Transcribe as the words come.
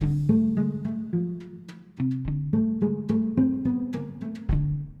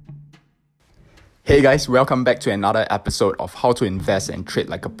Hey guys, welcome back to another episode of How to Invest and Trade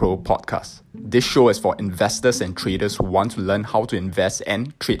Like a Pro podcast. This show is for investors and traders who want to learn how to invest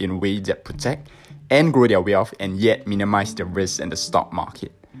and trade in ways that protect and grow their wealth and yet minimize the risks in the stock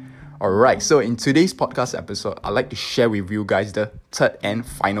market. Alright, so in today's podcast episode, I'd like to share with you guys the third and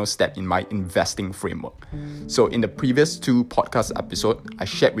final step in my investing framework. So in the previous two podcast episodes, I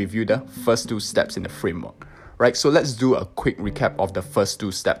shared with you the first two steps in the framework. Right, so let's do a quick recap of the first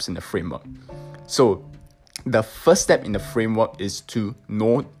two steps in the framework. So the first step in the framework is to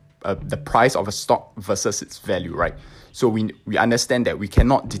know the price of a stock versus its value, right? So we understand that we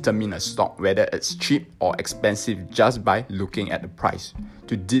cannot determine a stock whether it's cheap or expensive just by looking at the price.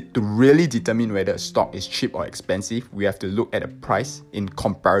 To really determine whether a stock is cheap or expensive, we have to look at the price in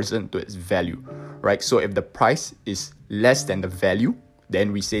comparison to its value, right? So if the price is less than the value,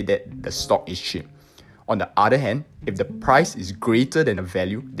 then we say that the stock is cheap. On the other hand, if the price is greater than the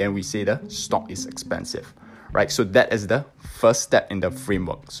value, then we say the stock is expensive, right? So that is the first step in the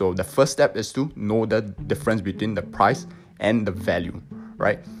framework. So the first step is to know the difference between the price and the value,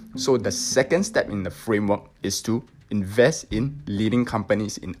 right? So the second step in the framework is to invest in leading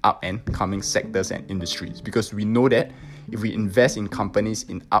companies in up and coming sectors and industries, because we know that if we invest in companies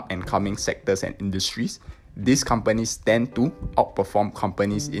in up and coming sectors and industries, these companies tend to outperform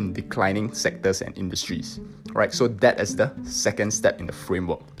companies in declining sectors and industries, right? So that is the second step in the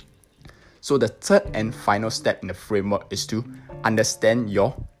framework. So the third and final step in the framework is to understand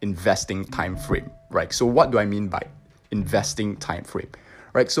your investing time frame, right? So what do I mean by investing time frame,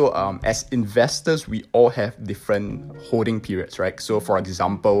 right? So as investors, we all have different holding periods, right? So for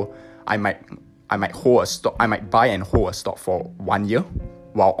example, I might hold a stock, I might buy and hold a stock for 1 year,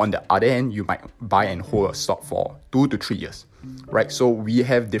 while on the other hand, you might buy and hold a stock for 2 to 3 years, right? So we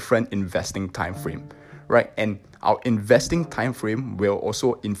have different investing time frame, right? And our investing time frame will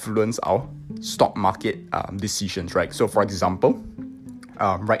also influence our stock market decisions, right? So for example,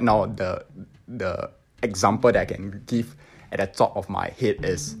 right now, the example that I can give at the top of my head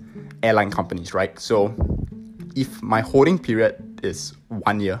is airline companies, right? So if my holding period is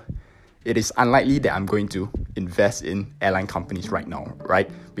 1 year, it is unlikely that I'm going to invest in airline companies right now, right?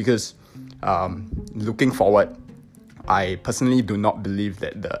 Because looking forward, I personally do not believe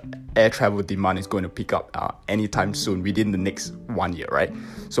that the air travel demand is going to pick up anytime soon within the next 1 year, right?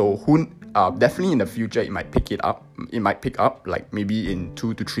 So definitely in the future, it might pick up. It might pick up like maybe in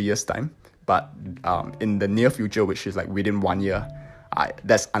 2 to 3 years time. But in the near future, which is like within 1 year,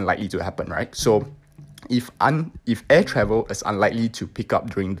 that's unlikely to happen, right? So if air travel is unlikely to pick up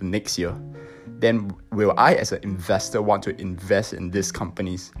during the next year, then will I as an investor want to invest in these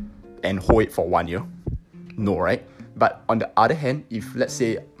companies and hold it for 1 year? No, right? But on the other hand, if let's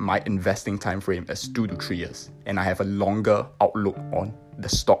say my investing time frame is 2 to 3 years and I have a longer outlook on the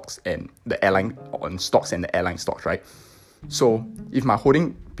stocks and the airline stocks, right? So if my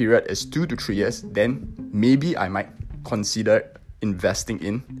holding period is 2 to 3 years, then maybe I might consider investing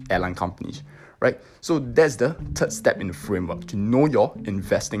in airline companies, right? So that's the third step in the framework, to know your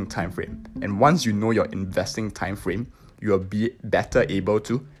investing time frame. And once you know your investing time frame, you will be better able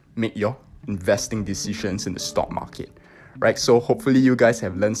to make your investing decisions in the stock market, right? So hopefully you guys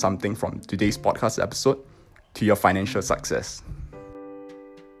have learned something from today's podcast episode to your financial success.